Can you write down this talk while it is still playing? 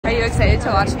excited to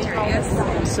watch the race?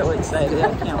 I'm so excited.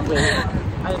 I can't wait.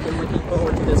 I have been looking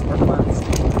forward to this for months.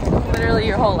 Literally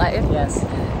your whole life. Yes.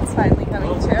 It's finally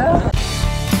coming true.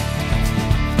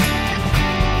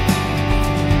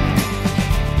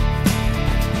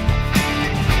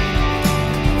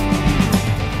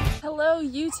 Hello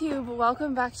YouTube,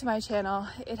 welcome back to my channel.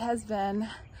 It has been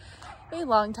a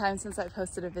long time since I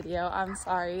posted a video. I'm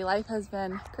sorry, life has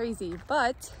been crazy,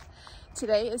 but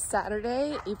today is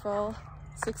Saturday, April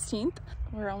 16th.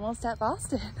 We're almost at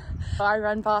Boston. I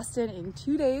run Boston in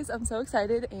 2 days. I'm so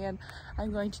excited, and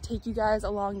I'm going to take you guys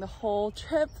along the whole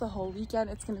trip, the whole weekend.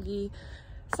 It's gonna be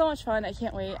so much fun. I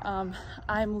can't wait.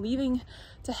 I'm leaving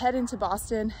to head into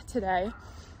Boston today.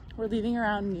 We're leaving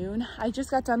around noon. I just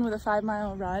got done with a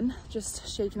 5-mile run,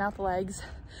 just shaking out the legs,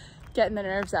 getting the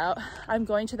nerves out. I'm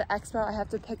going to the expo. I have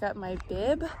to pick up my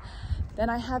bib. Then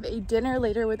I have a dinner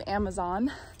later with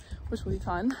Amazon, which will be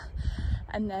fun.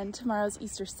 And then tomorrow's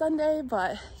Easter Sunday,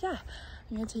 but yeah,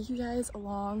 I'm gonna take you guys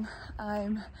along.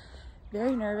 I'm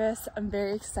very nervous, I'm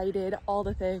very excited, all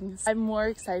the things. I'm more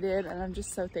excited, and I'm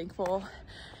just so thankful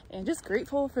and just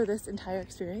grateful for this entire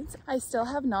experience. I still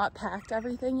have not packed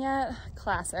everything yet,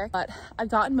 classic, but I've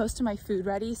gotten most of my food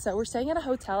ready. So we're staying at a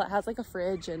hotel. It has like a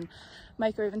fridge and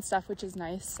microwave and stuff, which is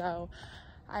nice. So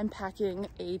I'm packing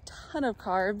a ton of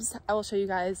carbs. I will show you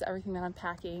guys everything that I'm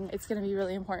packing. It's gonna be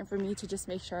really important for me to just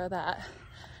make sure that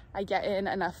I get in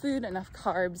enough food, enough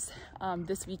carbs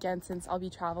this weekend, since I'll be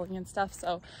traveling and stuff.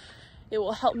 So it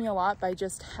will help me a lot by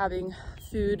just having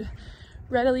food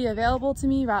readily available to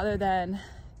me rather than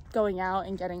going out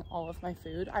and getting all of my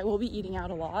food. I will be eating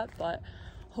out a lot, but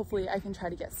hopefully I can try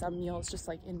to get some meals just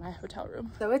like in my hotel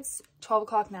room. So it's 12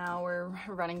 o'clock now. We're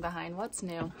running behind. What's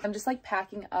new? I'm just like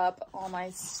packing up all my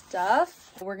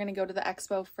stuff. We're gonna go to the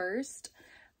expo first.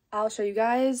 I'll show you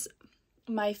guys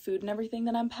my food and everything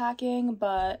that I'm packing,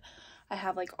 but I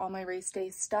have like all my race day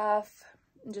stuff.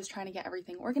 I'm just trying to get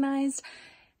everything organized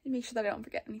and make sure that I don't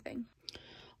forget anything.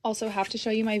 Also have to show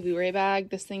you my Vooray bag.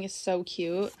 This thing is so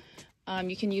cute.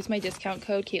 You can use my discount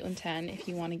code CAITLYN10 if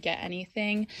you want to get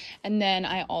anything. And then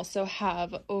I also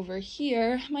have over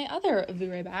here my other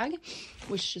Vooray bag,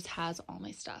 which just has all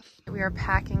my stuff. We are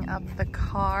packing up the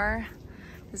car.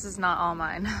 This is not all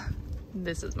mine.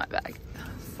 This is my bag.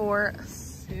 For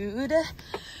food,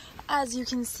 as you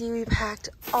can see, we packed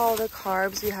all the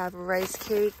carbs. We have rice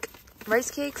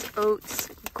cakes, oats,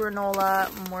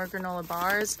 granola, more granola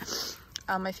bars.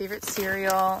 My favorite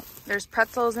cereal. There's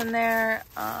pretzels in there.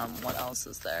 What else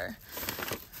is there?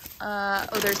 Oh,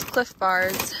 there's Cliff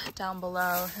Bars down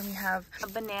below. And we have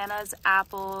bananas,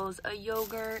 apples, a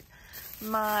yogurt,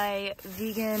 my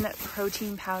vegan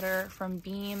protein powder from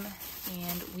Beam,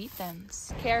 and wheat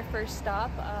thins. Okay, our first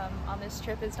stop on this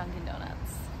trip is Dunkin'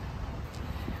 Donuts.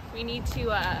 We need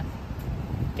to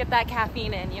get that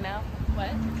caffeine in, you know?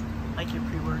 What? Like your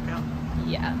pre-workout?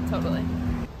 Yeah, totally.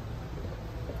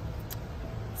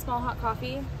 Small hot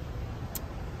coffee,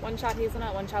 1 shot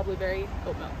hazelnut, 1 shot blueberry,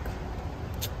 oat milk.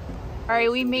 All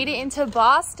right, we made it into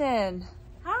Boston.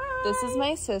 Hi. This is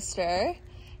my sister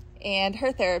and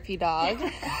her therapy dog.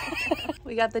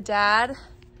 We got the dad.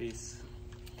 Peace.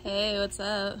 Hey, what's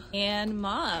up? And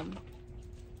mom.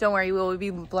 Don't worry, we will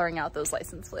be blurring out those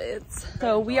license plates.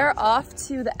 So we are off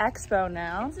to the expo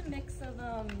now. It's a mix of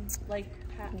like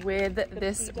with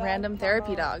this random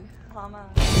therapy dog. Mama.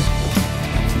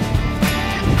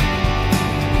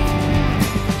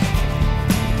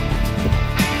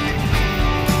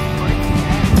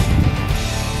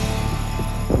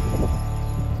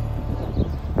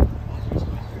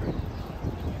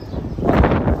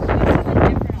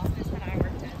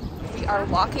 Are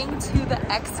walking to the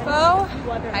expo.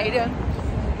 How you doing?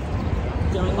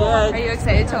 Doing good. Are you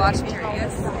excited to watch the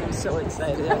race? I'm so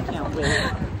excited. I can't wait.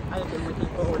 I have been looking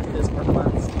forward to this for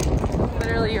months.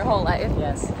 Literally your whole life.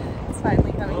 Yes. It's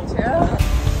finally coming true.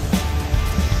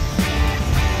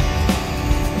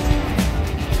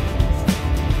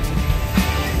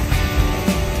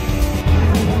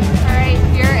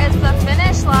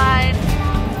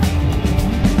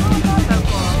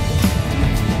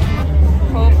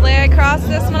 Cross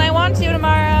this when I want to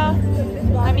tomorrow.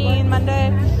 I mean Monday.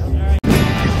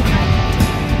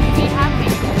 We have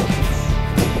Misfits.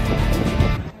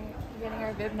 We're getting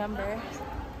our bib number.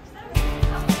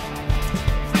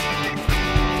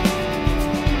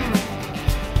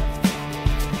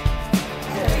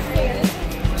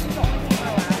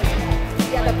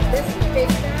 Yeah, this big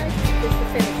bag is the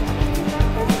finish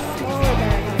line. There's a smaller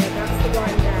bag in there. That's the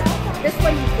one that this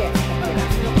one you get.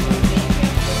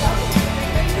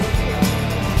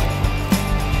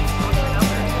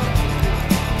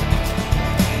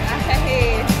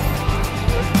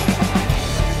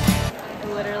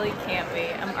 really can't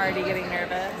wait. I'm already getting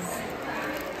nervous.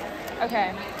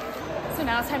 Okay, so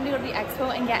now it's time to go to the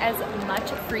expo and get as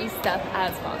much free stuff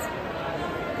as possible.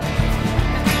 Let's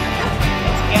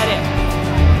get it.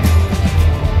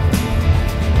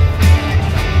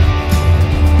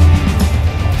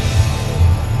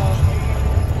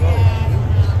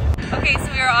 Okay,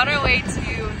 so we are on our way to the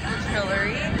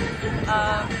Trillery.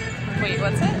 Wait,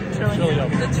 what's it? Trillium.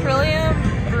 The Trillium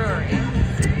Brewery.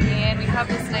 And we have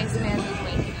this nice man who's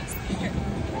waiting us here.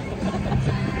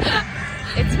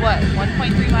 It's what,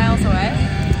 1.3 miles away?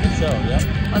 So, yeah.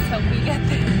 Let's hope we get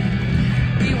there.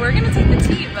 We were gonna take the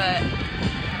tea, but I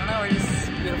don't know, we're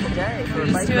just Beautiful day. We're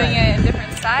just doing it in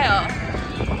different style.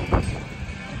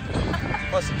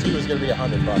 Plus the tea was gonna be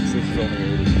 $100. This is only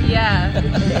 80. Yeah.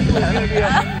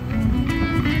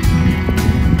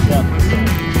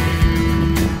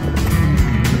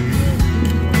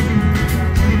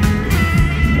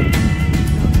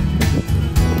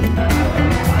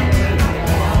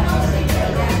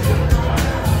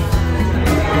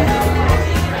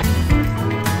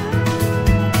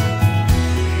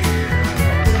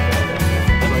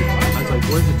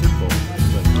 Where's the tip bowl?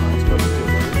 But no, it's supposed to do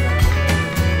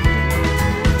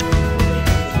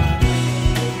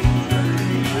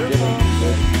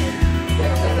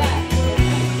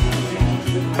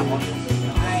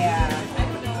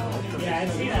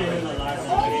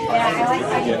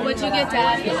What'd you get,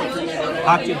 Dad?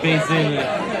 Pocket basin.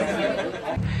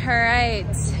 Alright,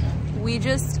 we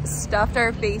just stuffed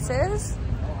our faces.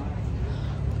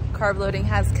 Carb loading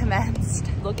has commenced.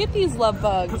 Look at these love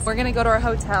bugs. We're gonna go to our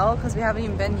hotel because we haven't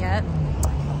even been yet.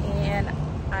 And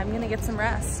I'm gonna get some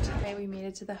rest. Okay, we made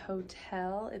it to the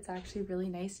hotel. It's actually really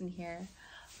nice in here.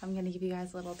 I'm gonna give you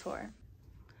guys a little tour.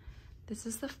 This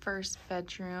is the first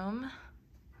bedroom.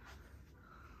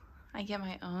 I get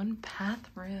my own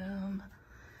bathroom.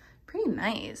 Pretty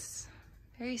nice,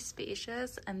 very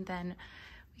spacious. And then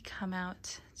we come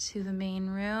out to the main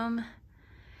room.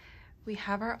 We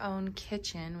have our own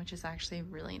kitchen, which is actually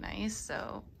really nice.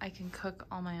 So I can cook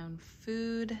all my own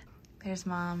food. There's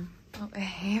Mom. Oh,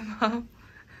 hey, Mom.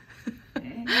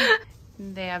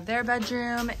 They have their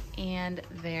bedroom and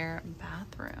their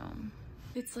bathroom.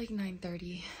 It's like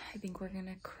 9:30. I think we're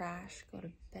gonna crash, go to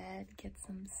bed, get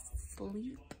some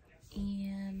sleep.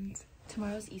 And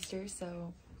tomorrow's Easter,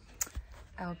 so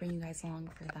I'll bring you guys along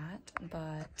for that.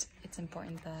 But it's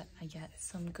important that I get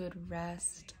some good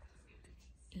rest.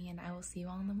 And I will see you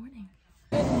all in the morning.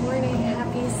 Good morning,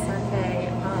 happy Sunday.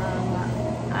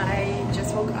 I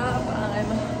just woke up.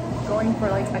 I'm going for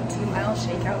like a 2-mile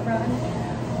shakeout run.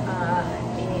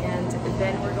 And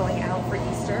then we're going out for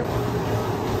Easter.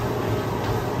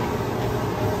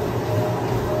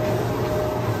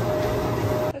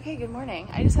 Okay, good morning.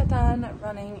 I just got done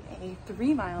running a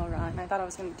 3-mile run. I thought I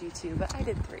was gonna do 2, but I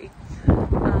did 3.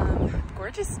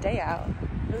 Gorgeous day out,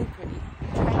 really pretty.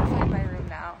 I'm trying to find my room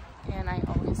now. And I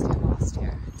always get lost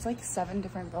here. It's like 7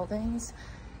 different buildings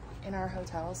in our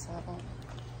hotel, so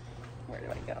where do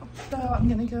I go? So I'm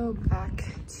gonna go back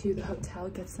to the hotel,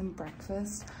 get some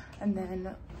breakfast, and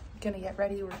then gonna get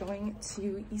ready. We're going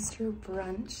to Easter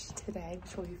brunch today,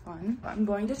 which will be fun. I'm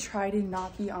going to try to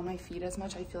not be on my feet as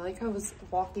much. I feel like I was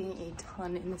walking a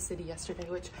ton in the city yesterday,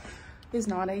 which is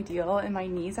not ideal, and my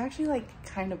knees actually like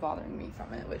kind of bothering me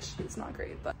from it, which is not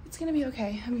great, but it's gonna be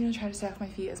okay. I'm gonna try to stay off my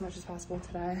feet as much as possible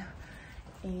today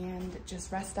and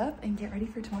just rest up and get ready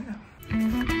for tomorrow.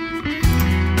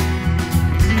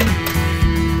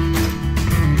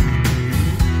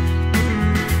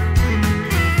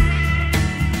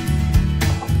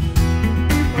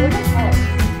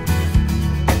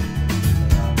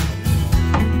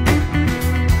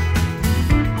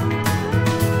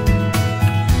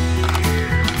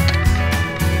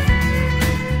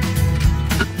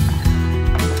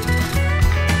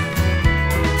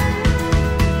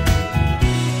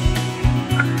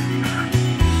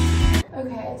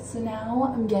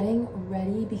 I'm getting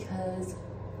ready because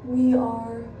we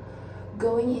are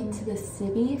going into the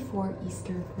city for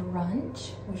Easter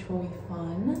brunch, which will be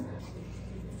fun.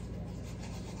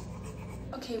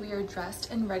 Okay, we are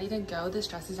dressed and ready to go. This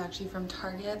dress is actually from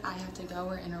Target. I have to go,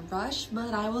 we're in a rush,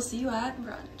 but I will see you at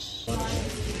brunch.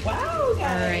 Wow, guys.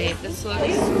 All right, this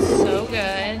looks so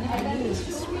good.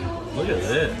 Look at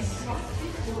this.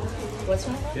 What's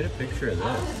one? Get a picture of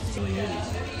this. It's really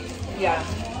 80s. Yeah.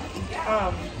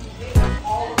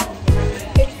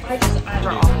 I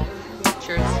draw.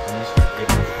 Cheers.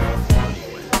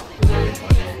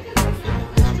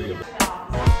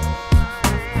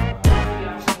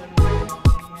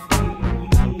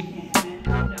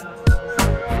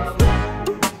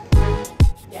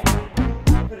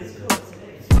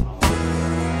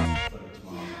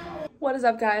 What is is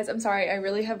up, guys? I'm sorry, I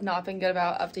really have not been good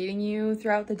about updating you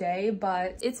throughout the day,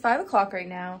 but it's 5 o'clock right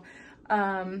now.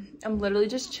 I'm literally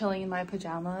just chilling in my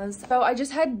pajamas. So I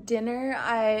just had dinner.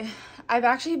 I've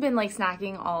actually been like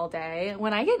snacking all day.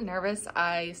 When I get nervous,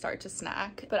 I start to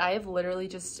snack, but I have literally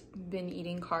just been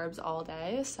eating carbs all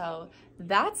day, so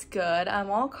that's good. I'm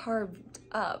all carbed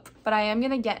up, but I am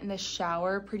gonna get in the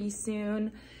shower pretty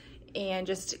soon and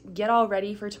just get all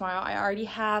ready for tomorrow. I already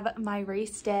have my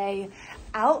race day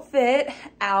outfit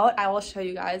out. I will show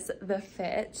you guys the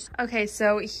fit. Okay,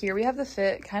 so here we have the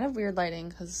fit. Kind of weird lighting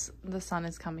because the sun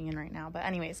is coming in right now, but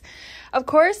anyways, of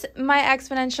course, my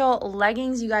Expntl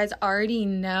leggings, you guys already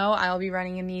know I'll be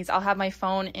running in these. I'll have my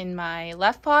phone in my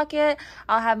left pocket.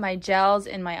 I'll have my gels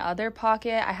in my other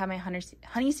pocket. I have my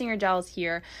honey singer gels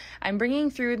here. I'm bringing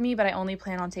 3 with me, but I only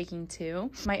plan on taking 2.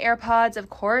 My AirPods, of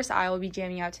course, I will be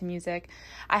jamming out to music.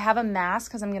 I have a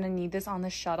mask because I'm gonna need this on the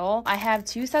shuttle. I have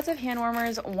 2 sets of hand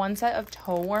warmers, 1 set of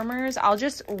toe warmers. I'll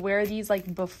just wear these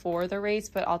like before the race,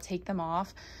 but I'll take them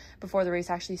off before the race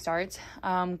actually starts.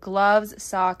 Gloves,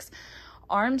 socks,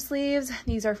 arm sleeves.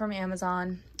 These are from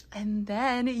Amazon. And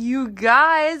then you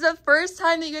guys, the first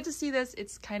time that you get to see this,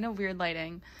 it's kind of weird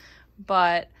lighting,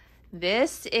 but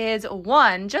this is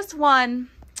just one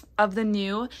of the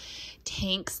new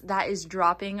tanks that is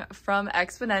dropping from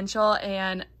Expntl,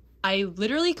 and I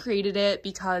literally created it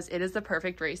because it is the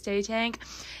perfect race day tank.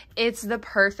 It's the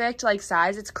perfect like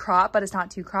size. It's crop, but it's not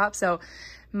too crop, so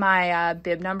my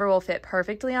bib number will fit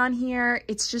perfectly on here.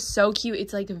 It's just so cute.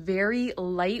 It's like very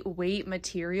lightweight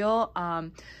material,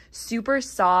 super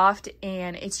soft,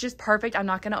 and it's just perfect. I'm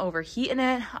not gonna overheat in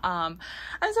it. I'm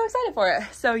so excited for it.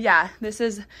 So yeah, this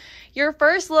is your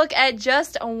first look at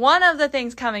just one of the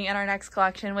things coming in our next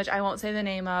collection, which I won't say the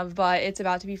name of, but it's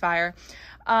about to be fire.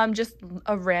 Just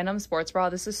a random sports bra.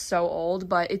 This is so old,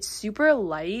 but it's super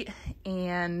light,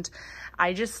 and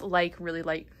I just like really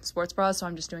light sports bras, so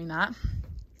I'm just doing that.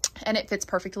 And it fits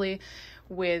perfectly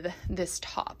with this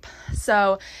top.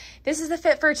 So this is the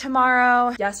fit for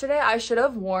tomorrow. Yesterday I should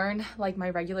have worn like my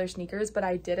regular sneakers, but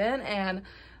I didn't, and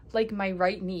like my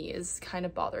right knee is kind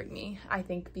of bothering me, I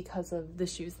think because of the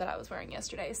shoes that I was wearing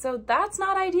yesterday. So that's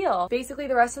not ideal. Basically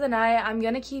the rest of the night I'm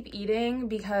gonna keep eating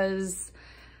because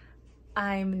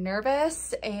I'm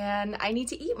nervous and I need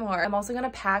to eat more. I'm also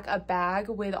gonna pack a bag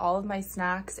with all of my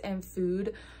snacks and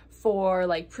food for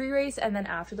like pre-race and then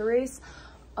after the race.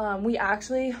 We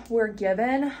actually were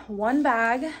given 1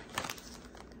 bag.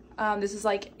 This is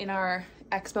like in our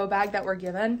expo bag that we're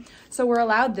given. So we're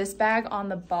allowed this bag on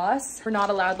the bus. We're not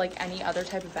allowed like any other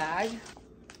type of bag.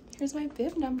 Here's my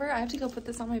bib number. I have to go put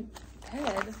this on my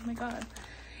bed. Oh my God.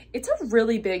 It's a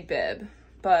really big bib,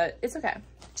 but it's okay.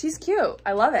 She's cute.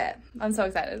 I love it. I'm so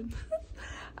excited.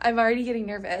 I'm already getting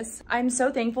nervous. I'm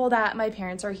so thankful that my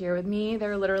parents are here with me.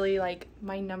 They're literally like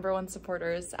my #1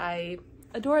 supporters. I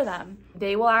adore them.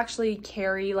 They will actually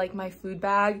carry like my food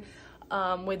bag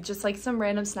with just like some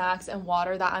random snacks and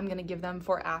water that I'm gonna give them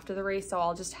for after the race, so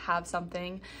I'll just have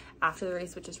something after the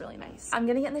race, which is really nice. I'm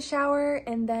gonna get in the shower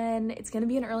and then it's gonna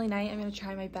be an early night. I'm gonna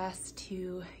try my best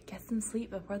to get some sleep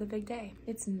before the big day.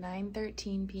 It's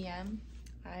 9:13 p.m.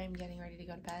 I'm getting ready to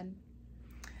go to bed.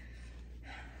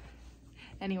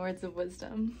 Any words of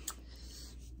wisdom?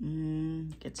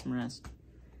 Get some rest.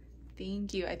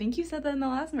 Thank you. I think you said that in the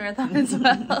last marathon as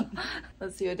well.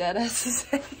 Let's see what Dad has to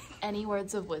say. Any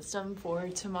words of wisdom for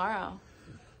tomorrow?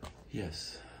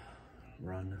 Yes.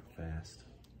 Run fast.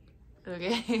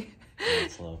 Okay. Run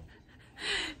slow.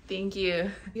 Thank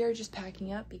you. We are just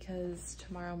packing up because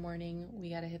tomorrow morning we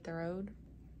gotta hit the road.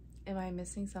 Am I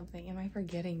missing something? Am I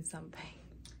forgetting something?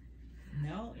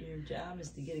 No, your job is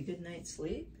to get a good night's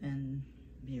sleep and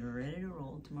be ready to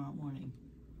roll tomorrow morning.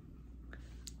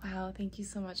 Wow, thank you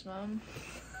so much, Mom.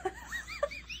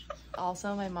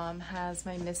 Also, my mom has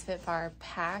my Misfit bar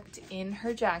packed in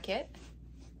her jacket,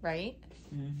 right?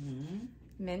 Mm-hmm.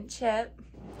 Mint chip.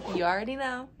 You already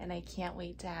know. And I can't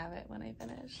wait to have it when I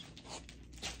finish.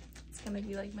 It's gonna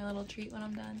be like my little treat when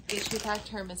I'm done. She packed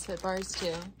her Misfit bars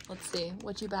too. Let's see.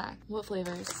 What you pack? What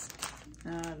flavors?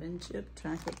 Mint chip,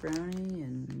 chocolate brownie,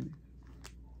 and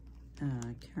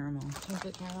caramel.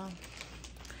 Chocolate caramel.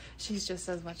 She's just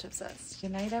as much obsessed.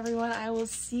 Good night, everyone. I will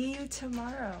see you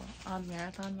tomorrow on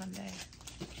Marathon Monday.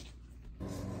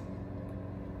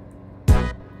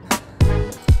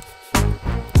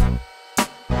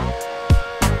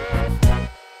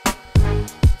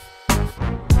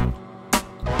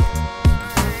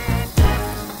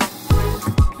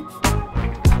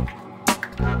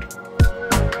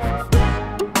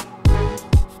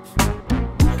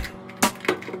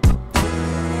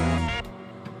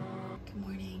 Good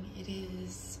morning. It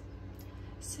is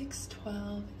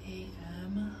 6:12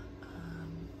 a.m.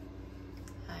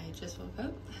 just woke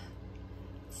up.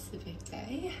 It's a big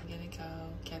day. I'm gonna go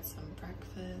get some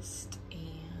breakfast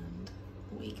and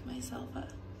wake myself up.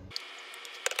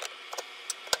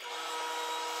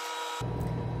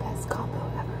 Best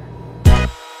combo ever.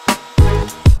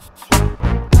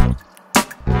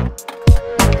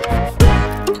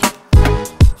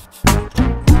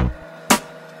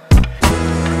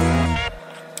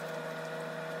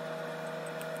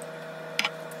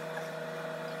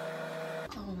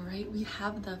 Alright, we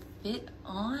have the fit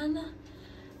on.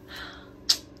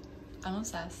 I'm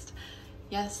obsessed.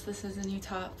 Yes, this is a new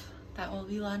top that will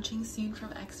be launching soon from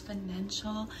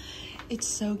Expntl. It's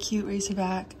so cute,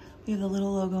 racerback. We have the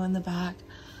little logo in the back.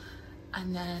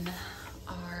 And then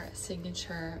our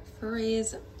signature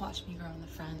Vooray's Watch Me Grow in the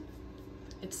front.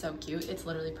 It's so cute. It's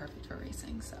literally perfect for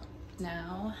racing. So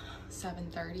now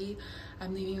 7:30.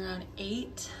 I'm leaving around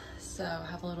 8, so I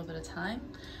have a little bit of time.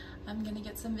 I'm gonna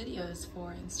get some videos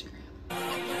for Instagram.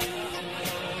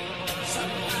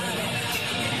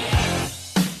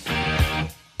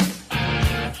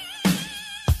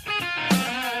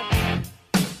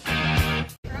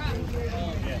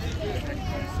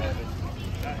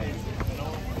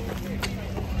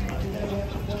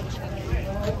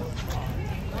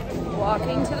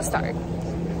 Walking to the start.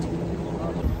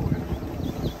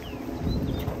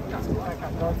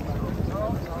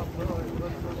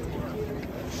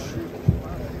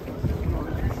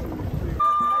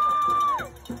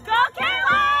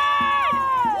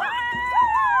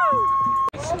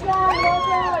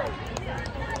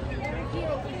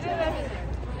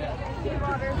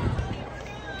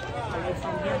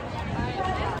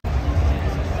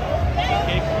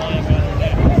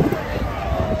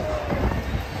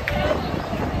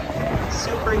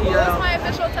 What was my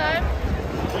official time?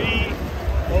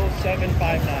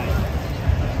 3:07:59.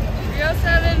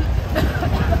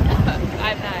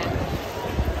 3:07:59.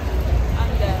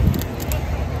 I'm dead.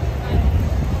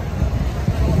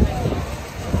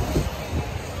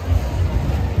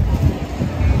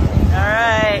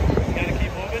 Alright. Gotta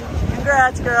keep moving.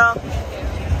 Congrats, girl.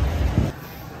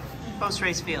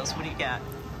 Post-race feels, what do you got?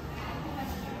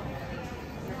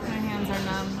 My hands are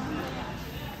numb.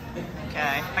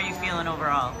 Okay, how are you feeling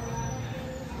overall?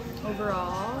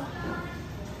 Overall,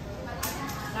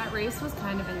 that race was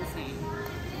kind of insane.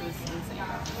 It was insane.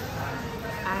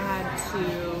 I had to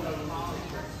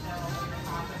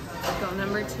go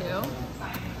number 2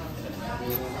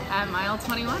 at mile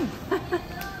 21.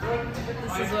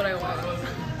 This is what I want.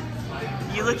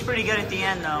 You looked pretty good at the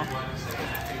end though.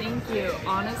 Thank you.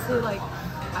 Honestly, like,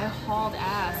 I hauled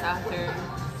ass after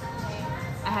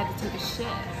I had to take a shit.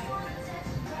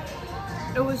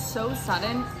 It was so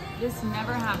sudden. This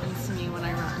never happens to me when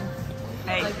I run.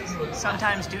 Hey, Like,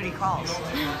 sometimes duty calls.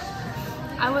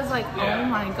 I was like, oh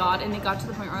my God. And it got to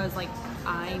the point where I was like,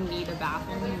 I need a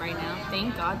bathroom right now.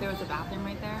 Thank God there was a bathroom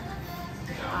right there.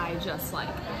 I just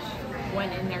like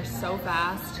went in there so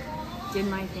fast, did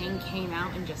my thing, came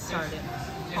out and just started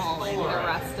hauling the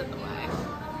rest of the way.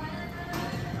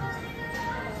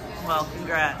 Well,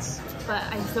 congrats. But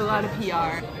I still got a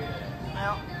PR.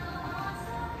 Well,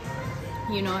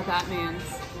 You know what that means.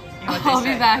 you know what they I'll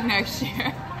say. be back next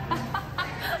year.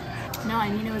 No, I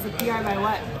mean it was a PR by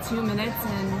what? 2 minutes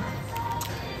and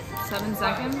 7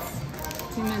 seconds?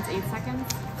 2 minutes, 8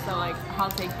 seconds? So like,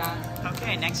 I'll take that.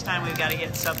 Okay, next time we've got to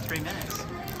get sub 3 minutes.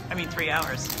 I mean 3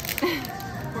 hours.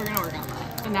 We're gonna work on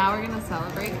that. And now we're gonna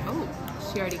celebrate. Oh,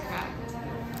 she already cracked.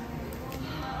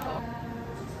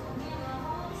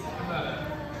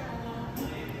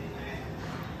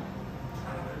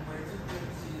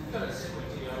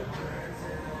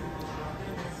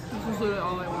 This is literally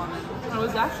all I wanted. I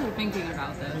was actually thinking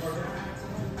about this.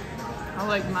 I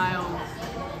like mile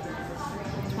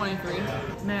 23.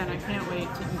 Man, I can't wait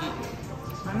to eat.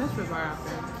 I miss Verb Bar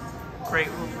after. Great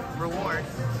reward.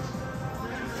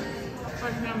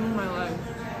 I can't move my leg.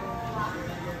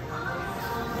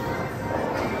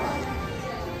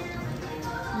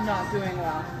 Not doing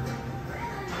well.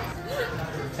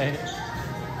 Hey.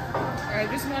 I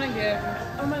just want to give,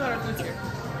 oh my God, it's here.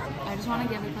 I just want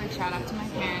to give a quick shout out to my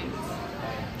parents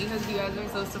because you guys are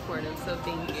so supportive, so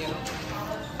thank you.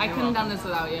 I couldn't have done this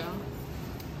without you.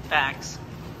 Facts.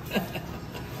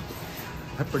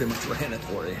 I pretty much ran it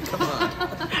for you. Come on.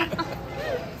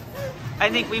 I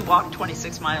think we walked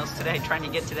 26 miles today trying to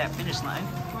get to that finish line.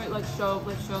 Wait, let's show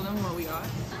them what we got.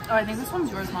 Oh, I think this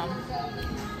one's yours, Mom.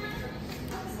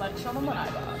 Let's show them what I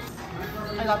got.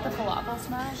 I got the falafel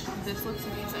smash. This looks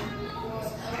amazing.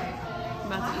 I'm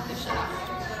about to eat this shit up.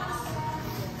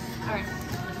 Alright.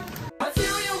 I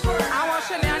want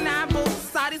Chanel 9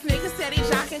 boots. All these niggas said they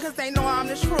jocking cause they know I'm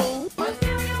the truth.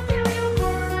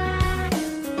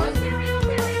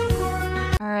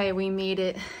 right, we made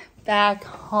it back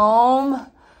home.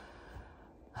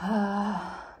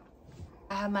 I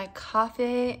had my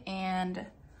coffee and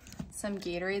some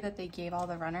Gatorade that they gave all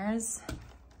the runners.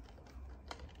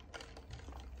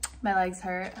 My legs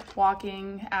hurt.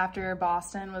 Walking after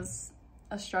Boston was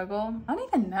a struggle. I don't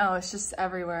even know, it's just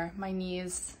everywhere. My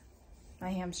knees,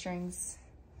 my hamstrings.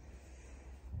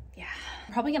 Yeah,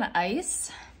 I'm probably gonna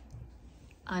ice,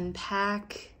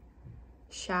 unpack,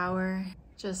 shower,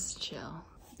 just chill.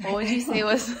 What would you say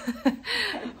was,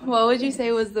 what would you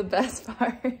say was the best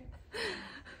part?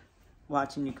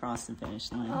 Watching you cross the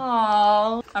finish line.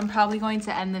 Oh, I'm probably going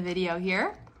to end the video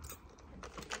here.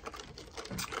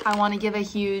 I want to give a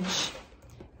huge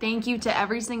thank you to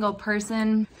every single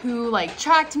person who like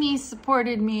tracked me,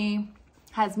 supported me,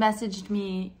 has messaged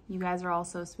me. You guys are all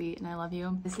so sweet and I love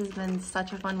you. This has been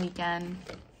such a fun weekend,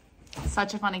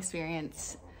 such a fun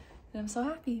experience, and I'm so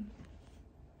happy.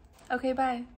 Okay, bye.